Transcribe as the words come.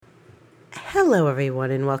Hello,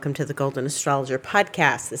 everyone, and welcome to the Golden Astrologer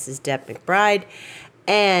Podcast. This is Deb McBride,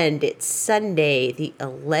 and it's Sunday, the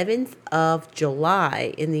 11th of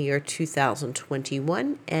July in the year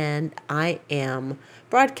 2021, and I am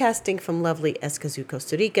broadcasting from lovely Escazú,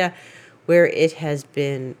 Costa Rica, where it has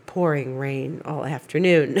been pouring rain all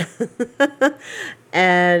afternoon.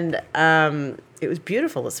 And it was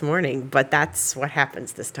beautiful this morning, but that's what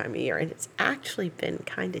happens this time of year. And it's actually been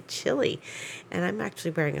kind of chilly. And I'm actually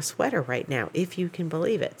wearing a sweater right now, if you can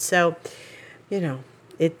believe it. So,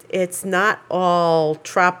 it's not all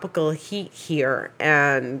tropical heat here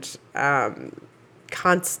and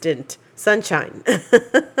constant sunshine.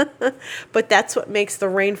 But that's what makes the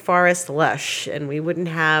rainforest lush. And we wouldn't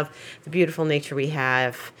have the beautiful nature we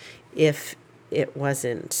have if it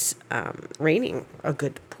wasn't raining a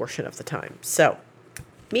good portion of the time. So,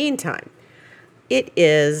 meantime, it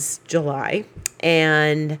is July,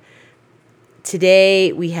 and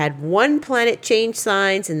today we had one planet change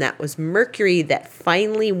signs, and that was Mercury, that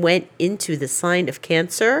finally went into the sign of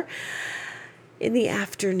Cancer in the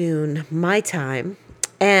afternoon, my time.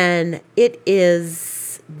 And it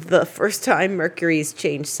is the first time Mercury's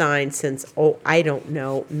changed signs since, I don't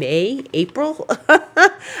know, May, April?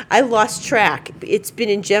 I lost track. It's been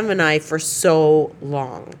in Gemini for so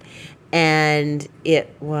long. And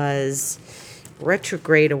it was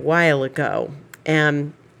retrograde a while ago.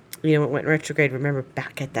 And, it went retrograde, remember,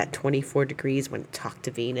 back at that 24 degrees when it talked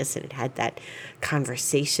to Venus and it had that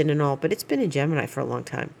conversation and all. But it's been in Gemini for a long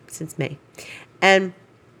time, since May. And,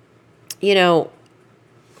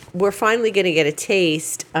 we're finally going to get a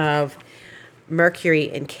taste of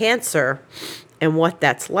Mercury in Cancer and what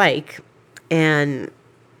that's like and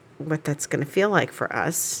what that's going to feel like for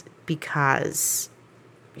us because,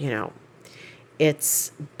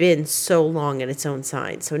 it's been so long in its own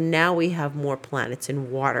sign. So now we have more planets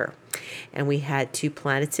in water. And we had two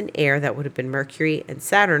planets in air. That would have been Mercury and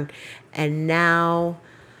Saturn. And now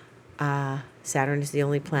Saturn is the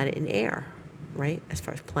only planet in air. Right? As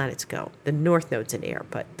far as planets go. The North Node's in air,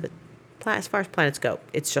 but as far as planets go,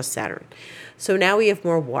 it's just Saturn. So now we have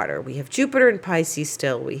more water. We have Jupiter in Pisces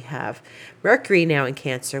still. We have Mercury now in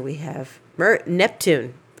Cancer. We have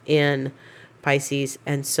Neptune in Pisces.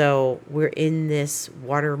 And so we're in this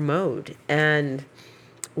water mode. And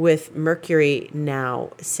with Mercury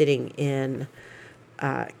now sitting in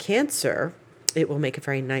Cancer, it will make a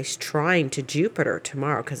very nice trine to Jupiter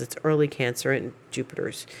tomorrow because it's early Cancer and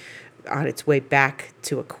Jupiter's on its way back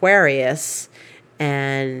to Aquarius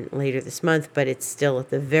and later this month, but it's still at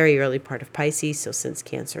the very early part of Pisces. So since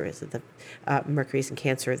Cancer is at the Mercury's in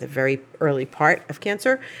Cancer at the very early part of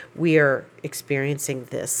Cancer, we are experiencing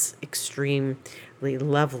this extremely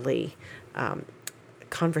lovely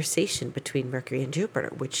conversation between Mercury and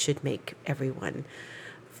Jupiter, which should make everyone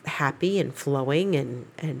happy and flowing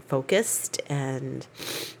and focused and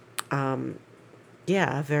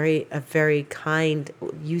a very kind,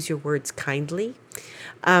 use your words kindly.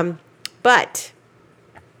 But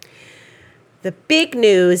the big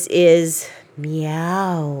news is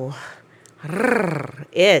meow.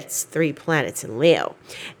 It's 3 planets in Leo.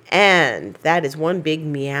 And that is one big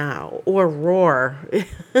meow or roar,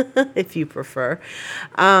 if you prefer,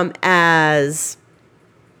 as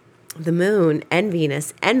the moon and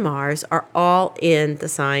Venus and Mars are all in the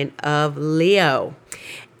sign of Leo.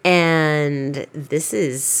 And this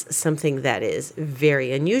is something that is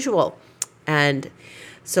very unusual. And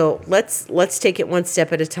so let's take it one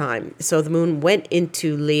step at a time. So the moon went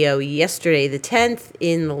into Leo yesterday, the 10th,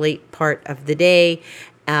 in the late part of the day,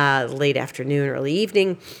 late afternoon, early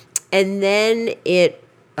evening. And then it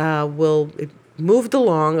moved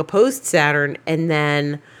along, opposed Saturn, and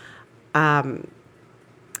then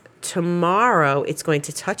tomorrow, it's going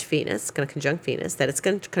to touch Venus, going to conjunct Venus, that it's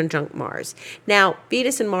going to conjunct Mars. Now,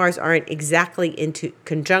 Venus and Mars aren't exactly into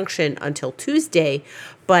conjunction until Tuesday,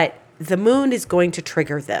 but the moon is going to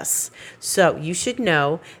trigger this. So you should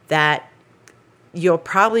know that you're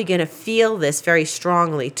probably going to feel this very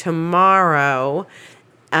strongly tomorrow.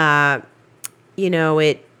 The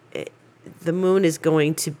moon is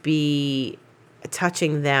going to be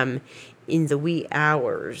touching them in the wee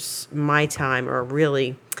hours, my time, or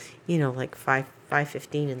really, like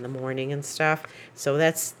 5:15 in the morning and stuff. So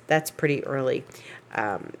that's pretty early.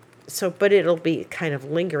 But it'll be kind of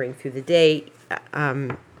lingering through the day,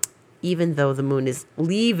 even though the moon is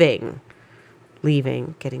leaving,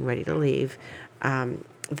 getting ready to leave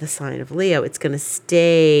the sign of Leo. It's going to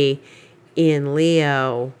stay in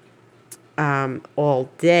Leo all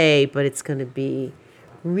day, but it's going to be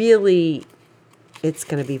void.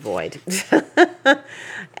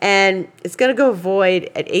 And it's going to go void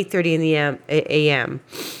at 8:30 a.m.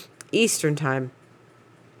 Eastern time.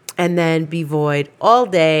 and then be void all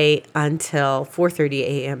day until 4:30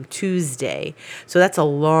 a.m. Tuesday. So that's a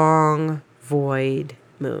long void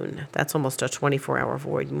moon. That's almost a 24-hour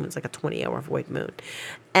void moon. It's like a 20-hour void moon.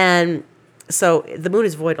 And so the moon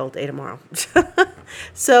is void all day tomorrow.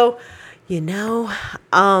 So,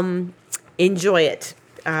 enjoy it.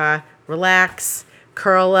 Relax,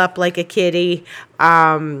 curl up like a kitty.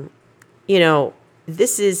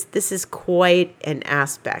 This is quite an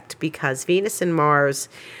aspect because Venus and Mars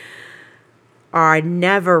are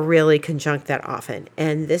never really conjunct that often.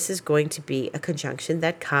 And this is going to be a conjunction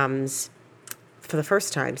that comes for the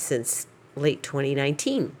first time since late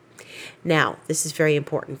 2019. Now, this is very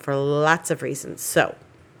important for lots of reasons. So,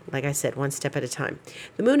 like I said, one step at a time.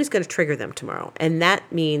 The moon is going to trigger them tomorrow. And that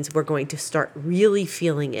means we're going to start really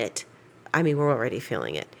feeling it. I mean, we're already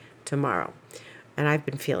feeling it tomorrow. And I've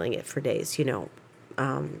been feeling it for days,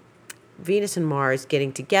 Venus and Mars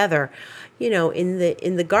getting together, in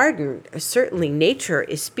the garden. Certainly nature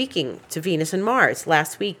is speaking to Venus and Mars.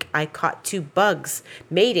 Last week, I caught 2 bugs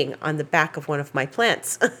mating on the back of one of my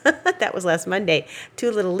plants. That was last Monday.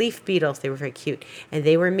 2 little leaf beetles. They were very cute. And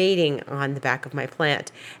they were mating on the back of my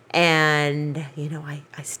plant. And, I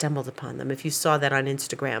stumbled upon them. If you saw that on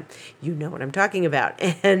Instagram, you know what I'm talking about.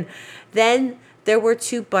 And then there were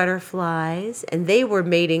 2 butterflies, and they were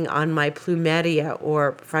mating on my plumeria,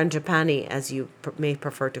 or frangipani, as you may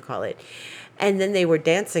prefer to call it. And then they were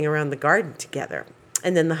dancing around the garden together.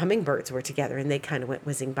 And then the hummingbirds were together, and they kind of went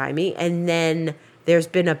whizzing by me. And then there's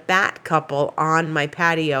been a bat couple on my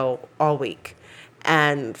patio all week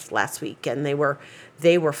and last week, and they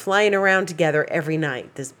were flying around together every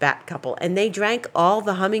night, this bat couple, and they drank all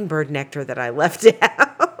the hummingbird nectar that I left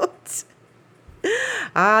out.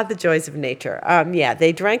 The joys of nature.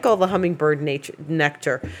 They drank all the hummingbird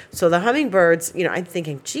nectar. So the hummingbirds, I'm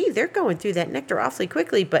thinking, gee, they're going through that nectar awfully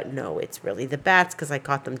quickly. But no, it's really the bats because I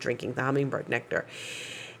caught them drinking the hummingbird nectar.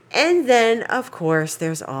 And then, of course,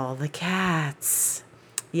 there's all the cats.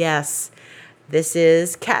 Yes, this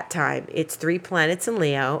is cat time. It's 3 planets in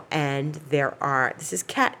Leo, and this is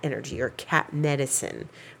cat energy or cat medicine,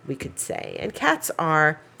 we could say. And cats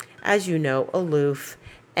are, as you know, aloof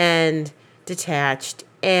and detached,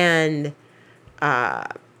 and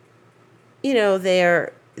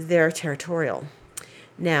they're territorial.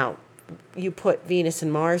 Now, you put Venus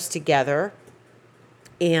and Mars together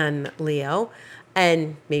in Leo,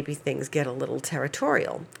 and maybe things get a little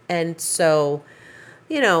territorial. And so,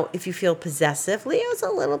 if you feel possessive, Leo's a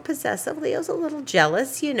little possessive. Leo's a little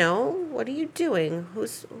jealous. What are you doing?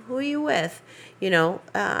 Who are you with? Even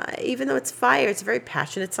though it's fire, it's a very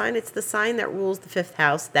passionate sign. It's the sign that rules the 5th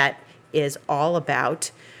house. That is all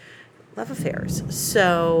about love affairs.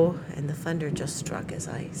 So, and the thunder just struck as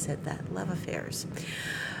I said that, love affairs.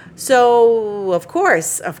 So, of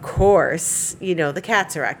course, the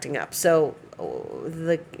cats are acting up. So,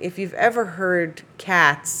 if you've ever heard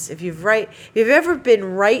cats, if you've ever been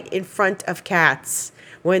right in front of cats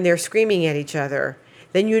when they're screaming at each other,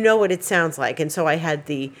 then you know what it sounds like. And so I had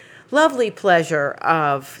the lovely pleasure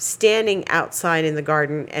of standing outside in the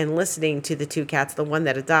garden and listening to the 2 cats, the one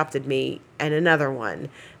that adopted me and another one,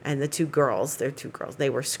 and the 2 girls. They're 2 girls. They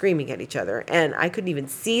were screaming at each other, and I couldn't even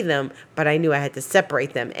see them, but I knew I had to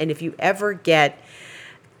separate them. And if you ever get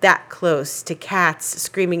that close to cats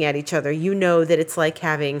screaming at each other, you know that it's like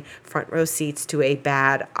having front row seats to a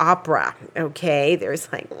bad opera. Okay, there's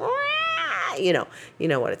like, you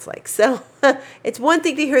know what it's like. So it's one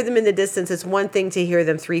thing to hear them in the distance. It's one thing to hear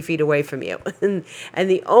them 3 feet away from you. And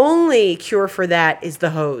the only cure for that is the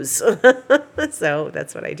hose. So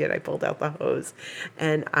that's what I did. I pulled out the hose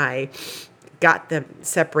and I got them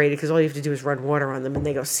separated because all you have to do is run water on them and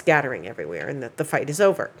they go scattering everywhere and the fight is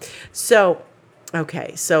over. So,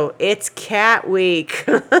 okay, so it's cat week.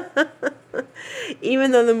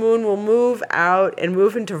 Even though the moon will move out and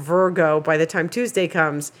move into Virgo by the time Tuesday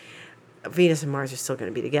comes, Venus and Mars are still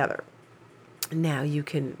going to be together. Now you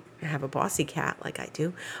can have a bossy cat like I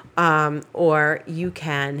do, or you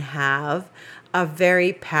can have a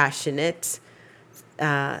very passionate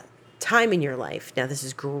time in your life. Now this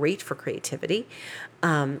is great for creativity.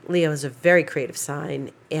 Leo is a very creative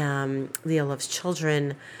sign. Leo loves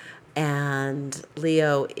children, and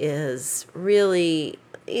Leo is really,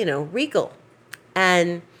 regal.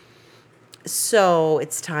 And so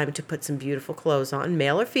it's time to put some beautiful clothes on,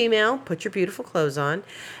 male or female. Put your beautiful clothes on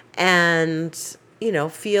and,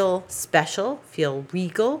 feel special, feel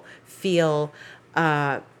regal, feel,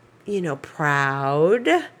 proud,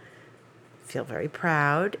 feel very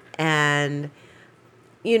proud. And,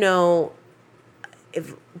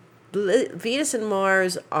 if Venus and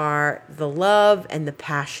Mars are the love and the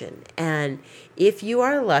passion. And if you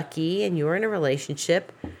are lucky and you're in a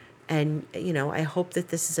relationship, And, I hope that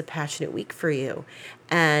this is a passionate week for you.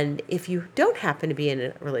 And if you don't happen to be in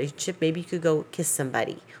a relationship, maybe you could go kiss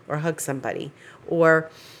somebody or hug somebody, or,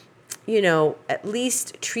 at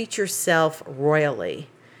least treat yourself royally,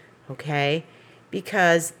 okay?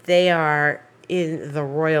 Because they are in the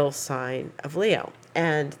royal sign of Leo,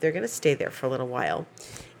 and they're going to stay there for a little while.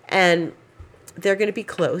 And they're going to be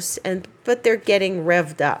close, but they're getting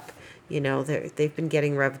revved up. They've been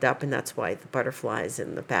getting revved up, and that's why the butterflies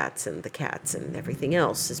and the bats and the cats and everything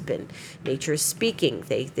else has been, nature is speaking.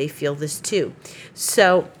 They feel this too.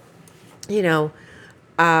 So,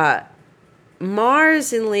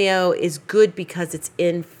 Mars in Leo is good because it's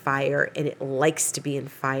in fire, and it likes to be in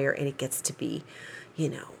fire, and it gets to be,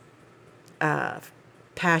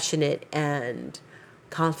 passionate and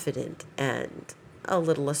confident and a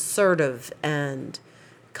little assertive, and,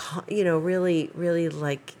 really, really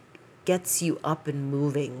like gets you up and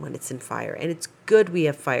moving when it's in fire. And it's good we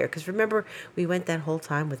have fire, because remember, we went that whole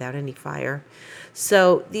time without any fire.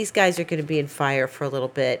 So these guys are going to be in fire for a little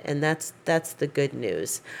bit, and that's the good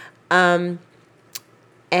news. And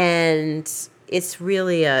it's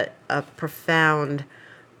really a profound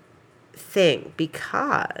thing,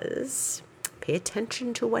 because pay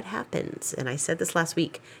attention to what happens. And I said this last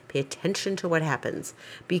week, pay attention to what happens,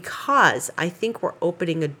 because I think we're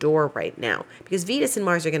opening a door right now, because Venus and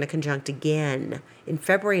Mars are going to conjunct again in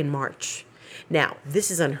February and March. Now,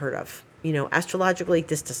 this is unheard of. Astrologically,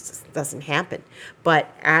 this just doesn't happen.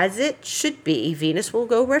 But as it should be, Venus will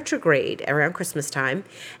go retrograde around Christmas time,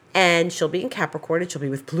 and she'll be in Capricorn, and she'll be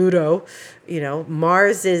with Pluto.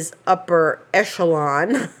 Mars is upper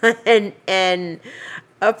echelon and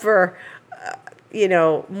upper,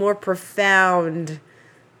 more profound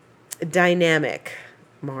dynamic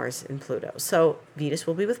Mars and Pluto. So Venus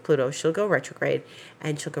will be with Pluto. She'll go retrograde,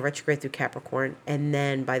 and she'll go retrograde through Capricorn. And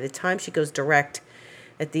then by the time she goes direct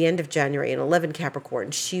at the end of January in 11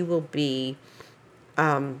 Capricorn, she will be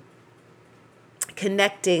starting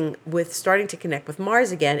to connect with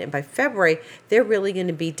Mars again. And by February, they're really going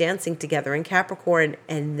to be dancing together in Capricorn,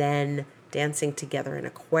 and then dancing together in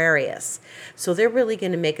Aquarius. So they're really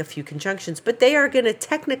going to make a few conjunctions, but they are going to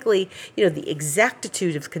technically, the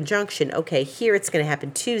exactitude of conjunction. Okay, here it's going to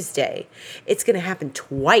happen Tuesday. It's going to happen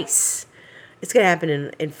twice. It's going to happen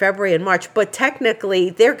in February and March, but technically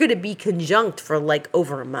they're going to be conjunct for like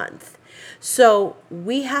over a month. So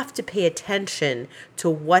we have to pay attention to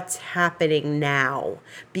what's happening now,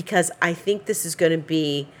 because I think this is going to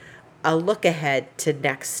be a look ahead to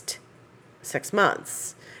next 6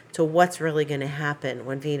 months, to what's really going to happen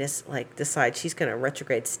when Venus decides she's going to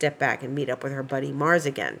retrograde, step back, and meet up with her buddy Mars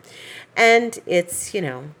again. And it's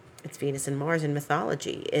it's Venus and Mars in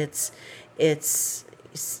mythology. It's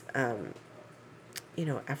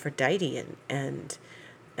Aphrodite and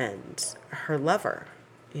her lover,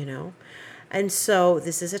 and so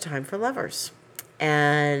this is a time for lovers,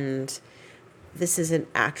 and this is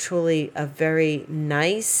actually a very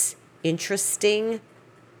nice, interesting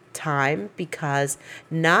time, because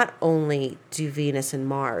not only do Venus and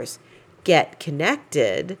Mars get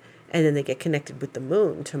connected, and then they get connected with the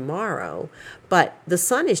moon tomorrow, but the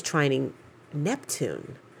sun is trining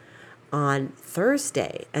Neptune on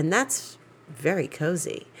Thursday, and that's very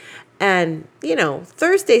cozy. And,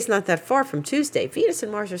 Thursday's not that far from Tuesday. Venus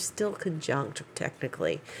and Mars are still conjunct,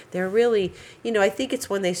 technically. They're really, I think it's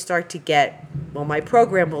when they start to get, well, my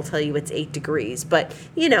program will tell you it's 8 degrees, but,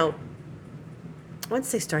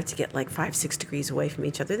 once they start to get 5-6 degrees away from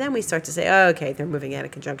each other, then we start to say, oh, okay, they're moving out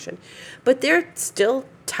of conjunction. But they're still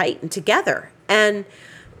tight and together. And,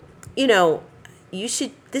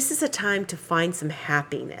 this is a time to find some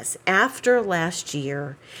happiness. After last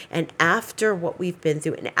year, and after what we've been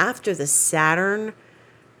through, and after the Saturn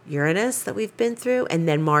Uranus that we've been through, and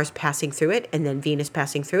then Mars passing through it, and then Venus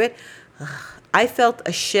passing through it, I felt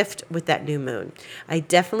a shift with that new moon. I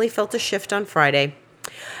definitely felt a shift on Friday.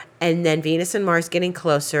 And then Venus and Mars getting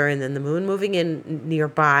closer, and then the moon moving in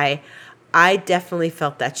nearby. I definitely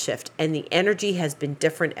felt that shift, and the energy has been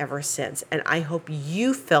different ever since. And I hope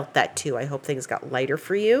you felt that too. I hope things got lighter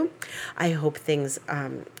for you. I hope things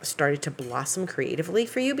started to blossom creatively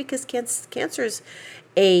for you, because Cancer's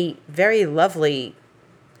a very lovely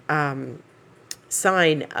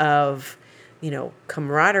sign of,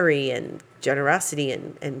 camaraderie and generosity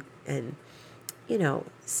and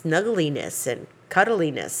snuggliness and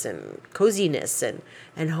cuddliness and coziness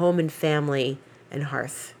and home and family and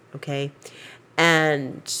hearth. Okay.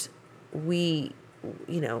 And we,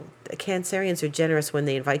 the Cancerians are generous when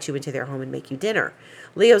they invite you into their home and make you dinner.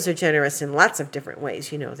 Leos are generous in lots of different ways.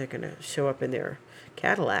 They're going to show up in their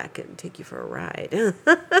Cadillac and take you for a ride.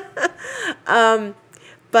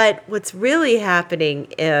 But what's really happening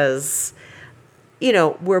is,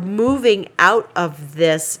 we're moving out of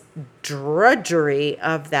this drudgery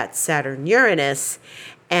of that Saturn Uranus,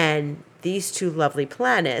 and these two lovely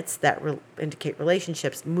planets that indicate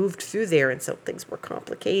relationships moved through there, and so things were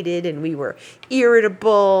complicated, and we were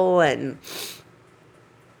irritable, and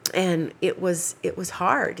it was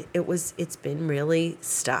hard. It's been really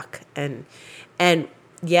stuck, and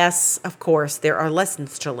yes, of course there are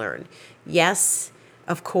lessons to learn. Yes,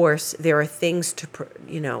 of course there are things to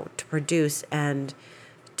produce and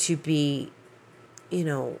to be,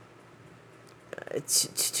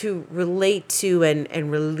 to relate to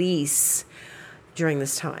and release during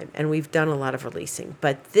this time. And we've done a lot of releasing,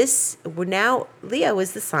 but Leo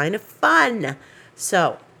is the sign of fun.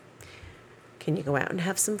 So can you go out and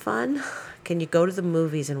have some fun? Can you go to the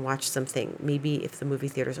movies and watch something? Maybe if the movie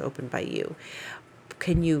theater's open by you.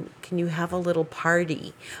 Can you have a little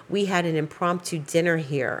party? We had an impromptu dinner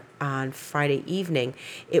here on Friday evening.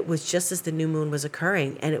 It was just as the new moon was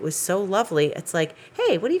occurring, and it was so lovely. It's like,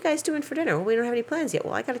 hey, what are you guys doing for dinner? Well, we don't have any plans yet.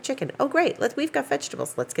 Well, I got a chicken. Oh, great. We've got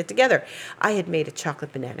vegetables. Let's get together. I had made a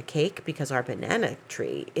chocolate banana cake because our banana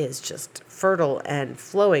tree is just fertile and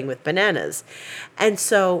flowing with bananas. And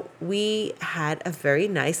so we had a very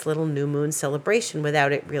nice little new moon celebration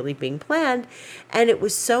without it really being planned. And it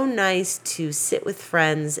was so nice to sit with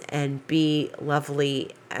friends and be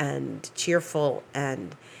lovely and cheerful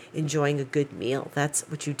and enjoying a good meal. That's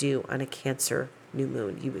what you do on a Cancer new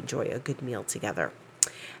moon. You enjoy a good meal together.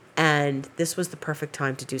 And this was the perfect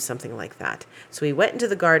time to do something like that. So we went into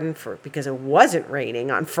the garden because it wasn't raining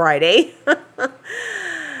on Friday.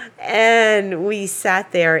 And we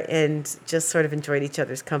sat there and just sort of enjoyed each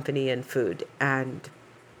other's company and food. And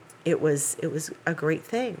it was a great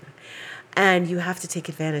thing. And you have to take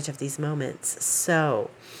advantage of these moments. So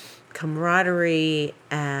camaraderie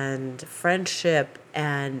and friendship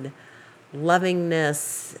and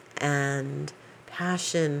lovingness and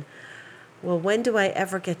passion. Well, when do I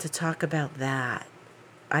ever get to talk about that?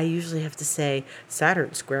 I usually have to say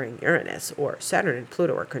Saturn squaring Uranus, or Saturn and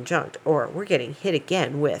Pluto are conjunct, or we're getting hit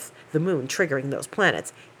again with the moon triggering those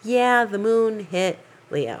planets. Yeah, the moon hit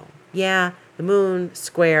Leo. Yeah, the moon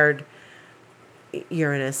squared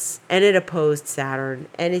Uranus, and it opposed Saturn,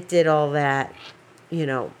 and it did all that,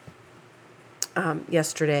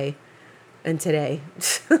 yesterday and today.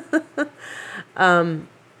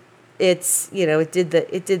 It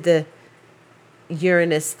did the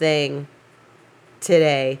Uranus thing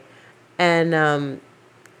today, and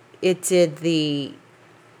it did the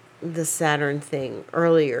Saturn thing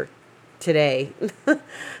earlier today.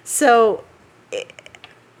 So,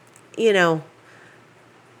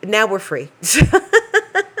 now we're free.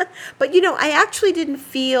 But, I actually didn't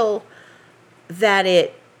feel that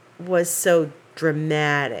it was so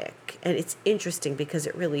dramatic. And it's interesting because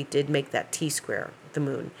it really did make that T-square, the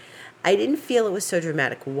moon. I didn't feel it was so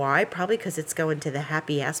dramatic. Why? Probably because it's going to the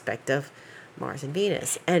happy aspect of Mars and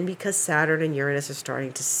Venus. And because Saturn and Uranus are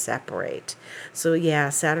starting to separate. So, yeah,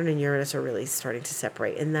 Saturn and Uranus are really starting to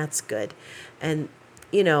separate. And that's good. And,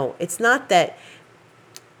 it's not that,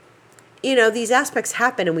 these aspects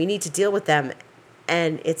happen and we need to deal with them.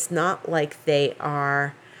 And it's not like they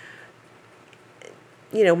are,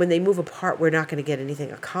 when they move apart, we're not going to get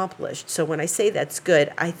anything accomplished. So when I say that's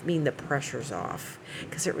good, I mean the pressure's off,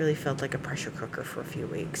 because it really felt like a pressure cooker for a few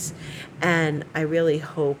weeks. And I really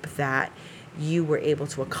hope that you were able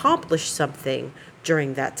to accomplish something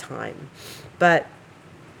during that time. But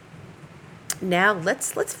now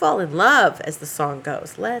let's fall in love, as the song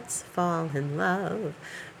goes. Let's fall in love.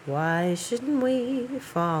 Why shouldn't we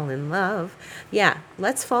fall in love? Yeah,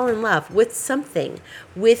 let's fall in love with something,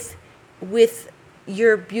 with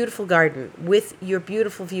your beautiful garden, with your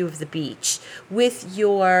beautiful view of the beach, with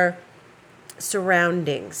your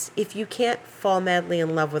surroundings. If you can't fall madly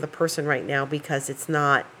in love with a person right now because it's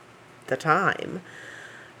not the time,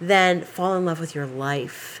 then fall in love with your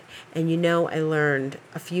life. And I learned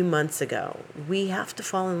a few months ago, we have to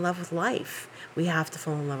fall in love with life. We have to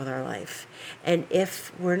fall in love with our life. And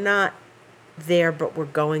if we're not there, but we're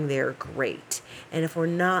going there, great. And if we're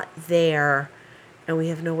not there and we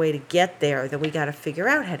have no way to get there, then we got to figure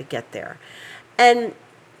out how to get there. And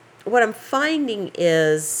what I'm finding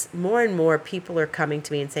is more and more people are coming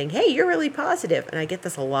to me and saying, hey, you're really positive. And I get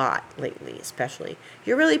this a lot lately, especially.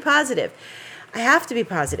 You're really positive. I have to be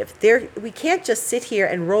positive. We can't just sit here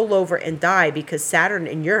and roll over and die because Saturn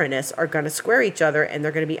and Uranus are going to square each other and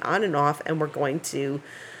they're going to be on and off, and we're going to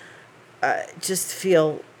just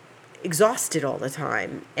feel exhausted all the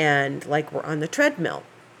time and like we're on the treadmill.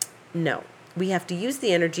 No, we have to use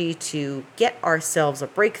the energy to get ourselves a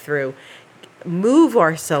breakthrough, move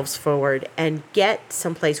ourselves forward and get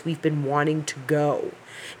someplace we've been wanting to go.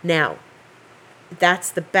 Now, that's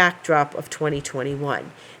the backdrop of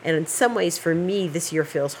 2021. And in some ways, for me, this year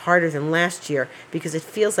feels harder than last year because it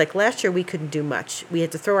feels like last year we couldn't do much. We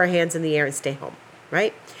had to throw our hands in the air and stay home,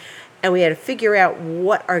 right? And we had to figure out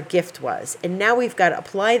what our gift was. And now we've got to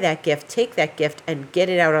apply that gift, take that gift, and get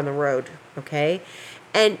it out on the road, okay?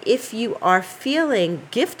 And if you are feeling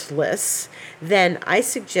giftless, then I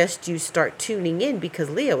suggest you start tuning in, because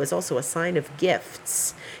Leo is also a sign of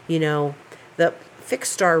gifts. You know, the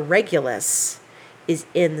fixed star Regulus is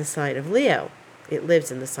in the sign of Leo. It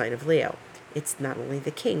lives in the sign of Leo. It's not only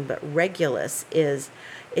the king, but Regulus it's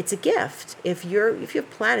a gift. If you have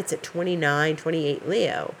planets at 29, 28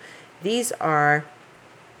 Leo, these are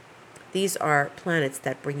planets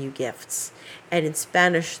that bring you gifts. And in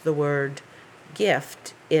Spanish, the word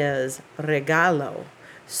gift is regalo.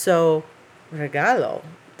 So regalo,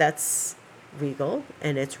 that's regal,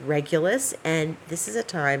 and it's Regulus, and this is a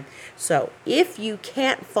time. So if you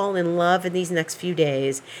can't fall in love in these next few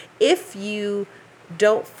days, if you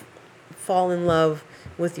don't fall in love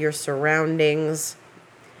with your surroundings,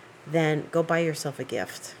 then go buy yourself a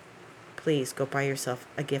gift. Please go buy yourself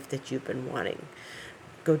a gift that you've been wanting.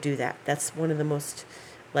 Go do that. That's one of the most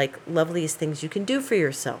loveliest things you can do for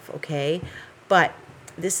yourself, okay? But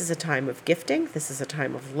this is a time of gifting. This is a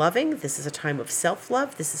time of loving. This is a time of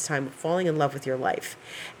self-love. This is a time of falling in love with your life.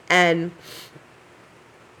 And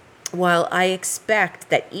while I expect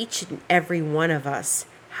that each and every one of us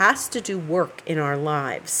has to do work in our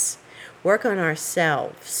lives, work on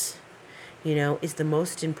ourselves, is the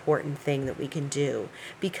most important thing that we can do.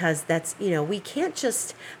 Because that's, we can't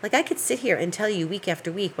just, I could sit here and tell you week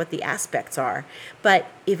after week what the aspects are. But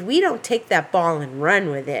if we don't take that ball and run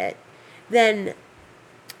with it, then,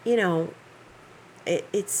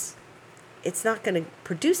 it's not going to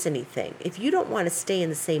produce anything. If you don't want to stay in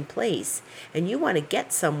the same place and you want to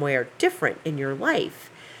get somewhere different in your life,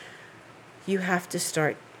 you have to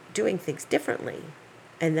start doing things differently.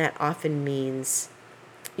 And that often means,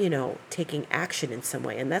 taking action in some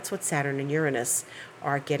way. And that's what Saturn and Uranus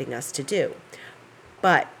are getting us to do.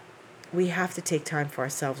 But we have to take time for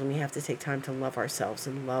ourselves, and we have to take time to love ourselves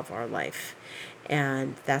and love our life.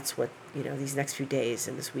 And that's what, these next few days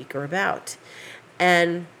and this week are about.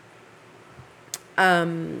 And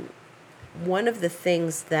one of the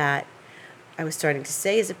things that I was starting to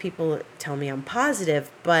say is that people tell me I'm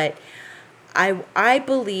positive, but I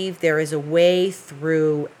believe there is a way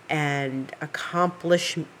through and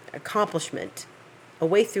accomplishment, a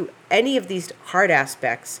way through any of these hard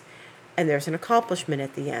aspects, and there's an accomplishment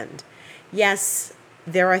at the end. Yes,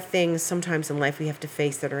 there are things sometimes in life we have to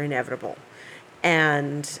face that are inevitable,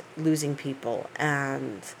 and losing people,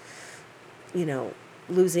 and,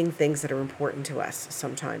 losing things that are important to us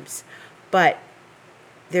sometimes. But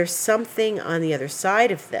there's something on the other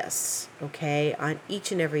side of this, okay, on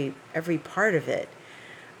each and every part of it,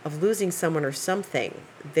 of losing someone or something.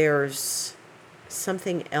 There's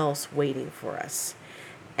something else waiting for us.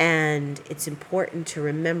 And it's important to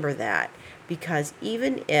remember that, because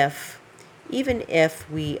even if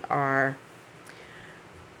we are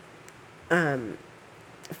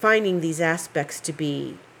finding these aspects to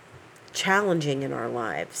be challenging in our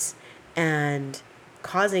lives and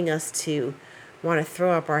causing us to want to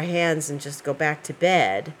throw up our hands and just go back to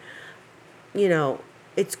bed,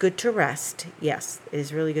 it's good to rest. Yes, it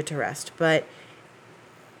is really good to rest. But,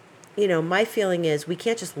 my feeling is we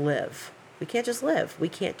can't just live. We can't just live. We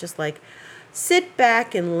can't just sit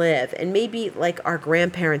back and live. And maybe our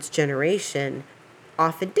grandparents' generation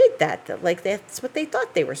often did that. That's what they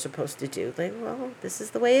thought they were supposed to do. Well, this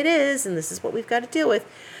is the way it is, and this is what we've got to deal with.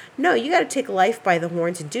 No, you got to take life by the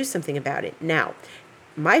horns and do something about it. Now,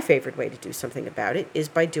 my favorite way to do something about it is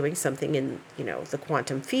by doing something in, the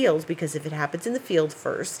quantum field, because if it happens in the field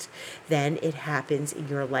first, then it happens in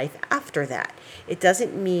your life after that. It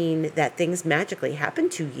doesn't mean that things magically happen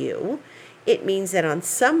to you. It means that on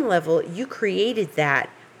some level you created that,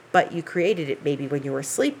 but you created it maybe when you were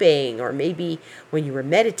sleeping, or maybe when you were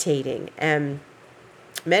meditating, and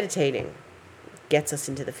meditating gets us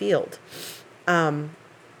into the field.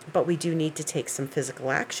 But we do need to take some physical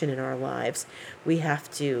action in our lives. We have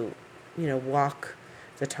to, walk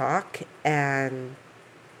the talk, and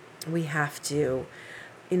we have to,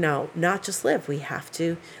 not just live. We have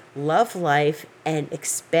to love life and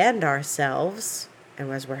expand ourselves.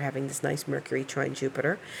 And as we're having this nice Mercury trine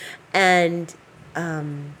Jupiter, and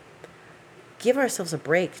give ourselves a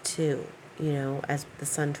break too, as the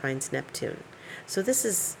sun trines Neptune. So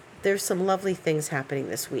there's some lovely things happening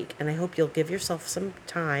this week, and I hope you'll give yourself some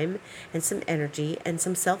time and some energy and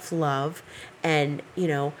some self-love, and,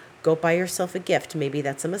 go buy yourself a gift. Maybe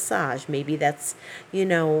that's a massage. Maybe that's, I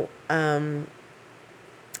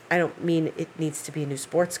don't mean it needs to be a new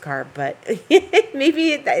sports car, but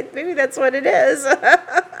maybe that's what it is.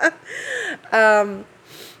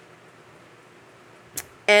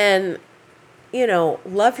 And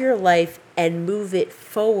love your life and move it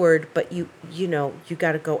forward, but you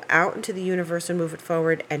got to go out into the universe and move it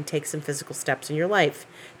forward and take some physical steps in your life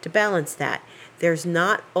to balance that. There's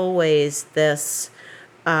not always this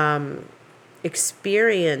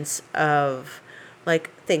experience of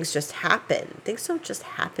like things just happen. Things don't just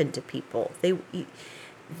happen to people.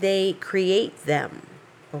 They create them.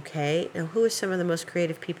 Okay? Now, who are some of the most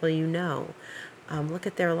creative people you know? Look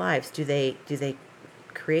at their lives. Do they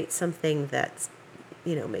create something that's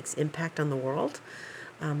makes impact on the world?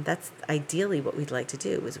 That's ideally what we'd like to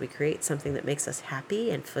do, is we create something that makes us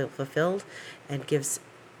happy and feel fulfilled and gives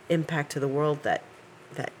impact to the world that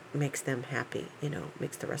makes them happy,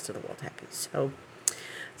 makes the rest of the world happy.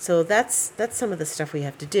 So that's some of the stuff we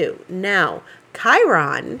have to do. Now,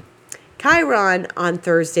 Chiron on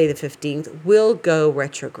Thursday the 15th will go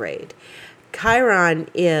retrograde. Chiron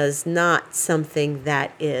is not something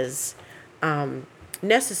that is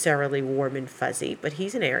necessarily warm and fuzzy, but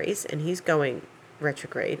he's an Aries and he's going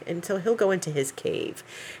retrograde, and so he'll go into his cave.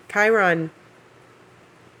 Chiron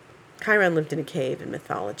lived in a cave in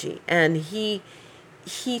mythology, and he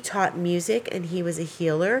taught music, and he was a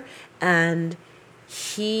healer, and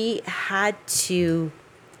he had to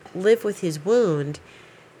live with his wound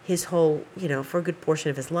his whole, for a good portion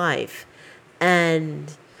of his life.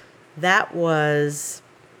 And that was,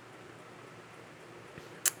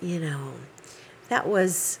 that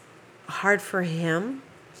was hard for him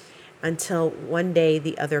until one day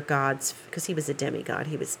the other gods, because he was a demigod,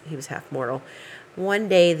 he was half mortal. One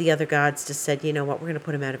day the other gods just said, you know what, we're going to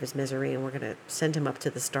put him out of his misery and we're going to send him up to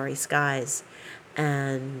the starry skies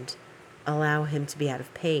and allow him to be out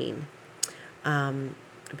of pain,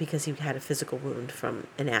 because he had a physical wound from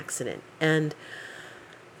an accident. And,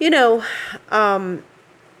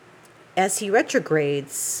 as he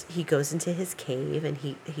retrogrades, he goes into his cave and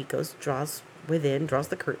he draws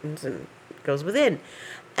the curtains and goes within.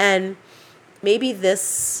 And maybe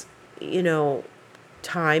this,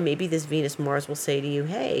 time, maybe this Venus Mars will say to you,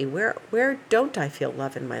 hey, where don't I feel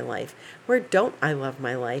love in my life? Where don't I love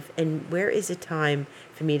my life? And where is it time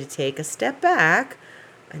for me to take a step back?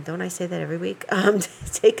 And don't I say that every week?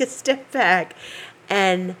 Take a step back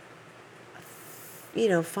and,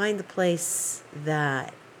 find the place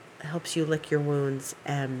that helps you lick your wounds,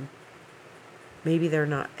 and maybe they're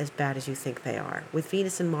not as bad as you think they are. With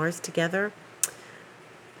Venus and Mars together,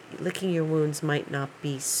 licking your wounds might not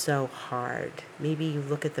be so hard. Maybe you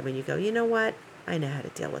look at them and you go, you know what? I know how to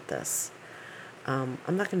deal with this. I'm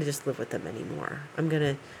not going to just live with them anymore. I'm going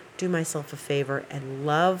to do myself a favor and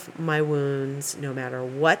love my wounds no matter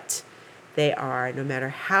what they are, no matter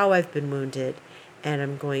how I've been wounded, and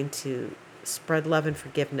I'm going to spread love and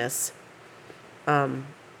forgiveness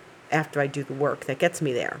after I do the work that gets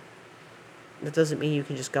me there. That doesn't mean you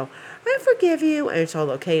can just go, I forgive you, and it's all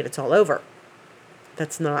okay and it's all over.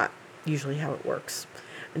 That's not usually how it works.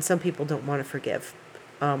 And some people don't want to forgive.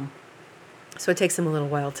 So it takes them a little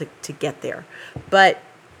while to get there. But,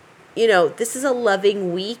 this is a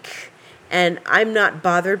loving week, and I'm not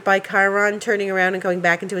bothered by Chiron turning around and going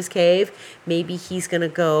back into his cave. Maybe he's going to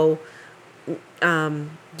go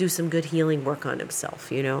do some good healing work on himself,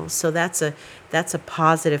 So that's a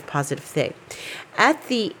positive thing. At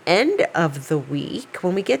the end of the week,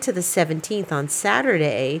 when we get to the 17th on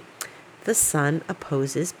Saturday, the sun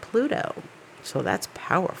opposes Pluto. So that's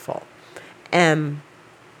powerful.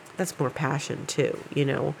 That's more passion too,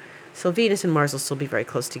 So Venus and Mars will still be very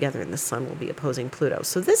close together, and the sun will be opposing Pluto.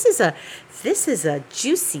 So this is a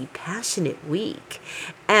juicy, passionate week.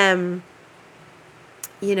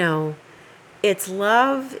 It's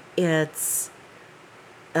love, it's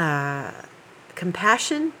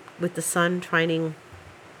compassion with the sun trining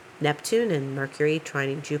Neptune and Mercury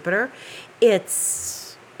trining Jupiter.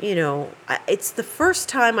 It's the first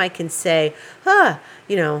time I can say, I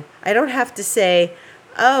don't have to say,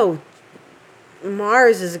 oh,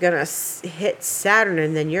 Mars is going to hit Saturn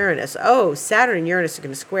and then Uranus. Oh, Saturn and Uranus are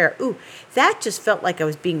going to square. Ooh, that just felt like I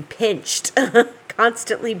was being pinched,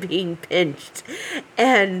 constantly being pinched.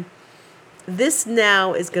 And this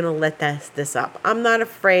now is going to let this up. I'm not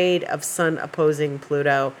afraid of sun opposing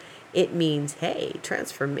Pluto. It means, hey,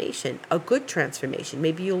 transformation, a good transformation.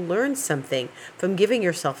 Maybe you'll learn something from giving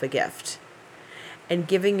yourself a gift. And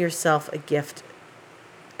giving yourself a gift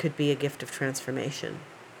could be a gift of transformation.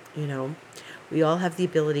 We all have the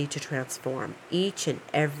ability to transform. Each and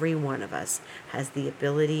every one of us has the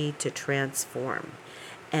ability to transform.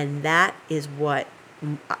 And that is what,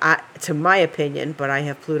 to my opinion, but I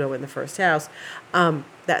have Pluto in the first house,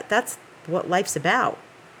 that's what life's about.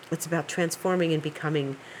 It's about transforming and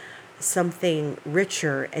becoming something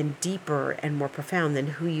richer and deeper and more profound than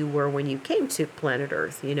who you were when you came to planet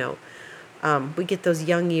Earth. We get those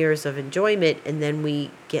young years of enjoyment, and then we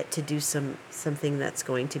get to do something that's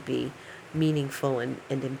going to be meaningful and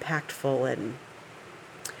impactful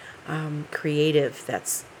and creative.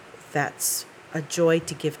 That's a joy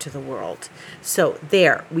to give to the world. So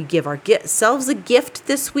there, we give ourselves a gift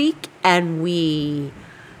this week, and we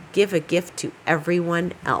give a gift to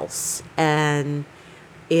everyone else. And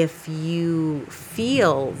if you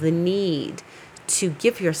feel the need to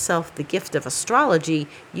give yourself the gift of astrology,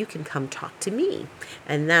 you can come talk to me.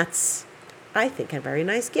 And that's, I think, a very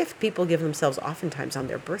nice gift. People give themselves, oftentimes on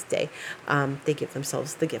their birthday, they give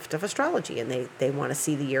themselves the gift of astrology, and they want to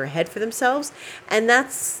see the year ahead for themselves. And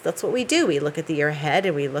that's what we do. We look at the year ahead,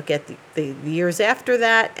 and we look at the years after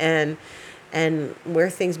that, and where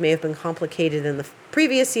things may have been complicated in the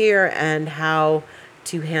previous year, and how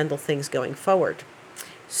to handle things going forward.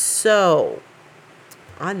 So,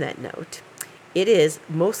 on that note, it is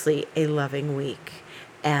mostly a loving week,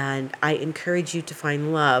 and I encourage you to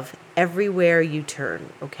find love everywhere you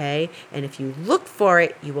turn, okay? And if you look for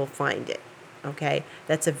it, you will find it, okay?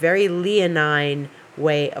 That's a very leonine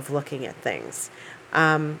way of looking at things.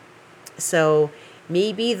 So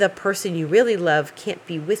maybe the person you really love can't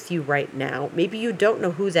be with you right now. Maybe you don't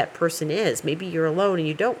know who that person is. Maybe you're alone and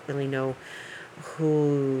you don't really know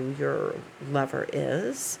who your lover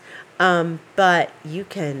is. But you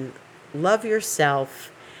can love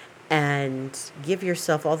yourself and give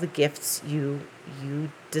yourself all the gifts you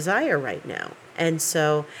desire right now. And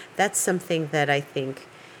so that's something that I think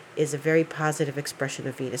is a very positive expression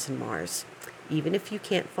of Venus and Mars. Even if you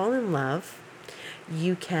can't fall in love,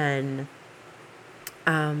 you can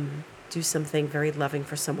do something very loving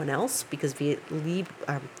for someone else, because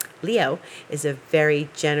Leo is a very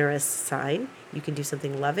generous sign. You can do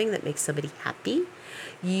something loving that makes somebody happy.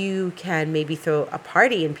 You can maybe throw a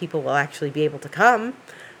party and people will actually be able to come.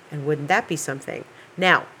 And wouldn't that be something?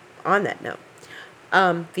 Now, on that note,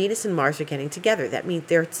 Venus and Mars are getting together. That means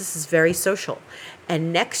this is very social.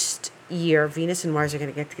 And next year, Venus and Mars are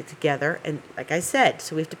going to get together. And like I said,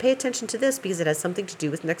 so we have to pay attention to this because it has something to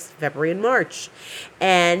do with next February and March.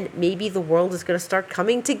 And maybe the world is going to start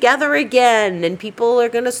coming together again. And people are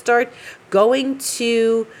going to start going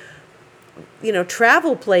to,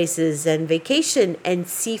 travel places and vacation and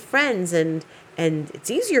see friends. And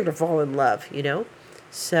it's easier to fall in love,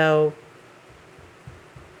 So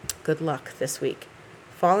good luck this week.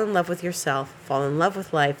 Fall in love with yourself, fall in love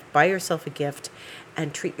with life, buy yourself a gift,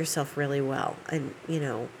 and treat yourself really well. And,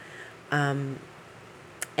 and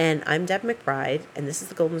I'm Deb McBride, and this is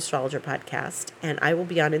the Golden Astrologer Podcast, and I will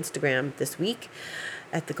be on Instagram this week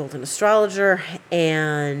at the Golden Astrologer,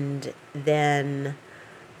 and then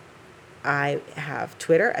I have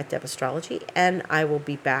Twitter at Deb Astrology, and I will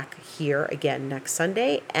be back here again next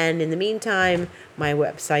Sunday. And in the meantime, my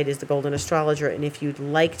website is the Golden Astrologer, and if you'd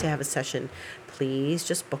like to have a session, please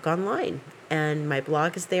just book online. And my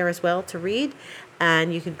blog is there as well to read,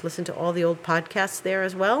 and you can listen to all the old podcasts there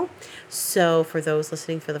as well. So for those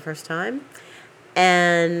listening for the first time,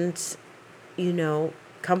 and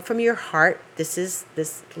come from your heart. This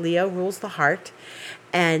Leo rules the heart,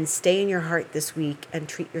 and stay in your heart this week and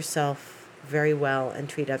treat yourself very well and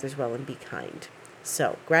treat others well and be kind.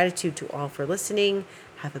 So gratitude to all for listening.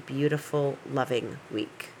 Have a beautiful, loving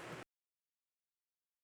week.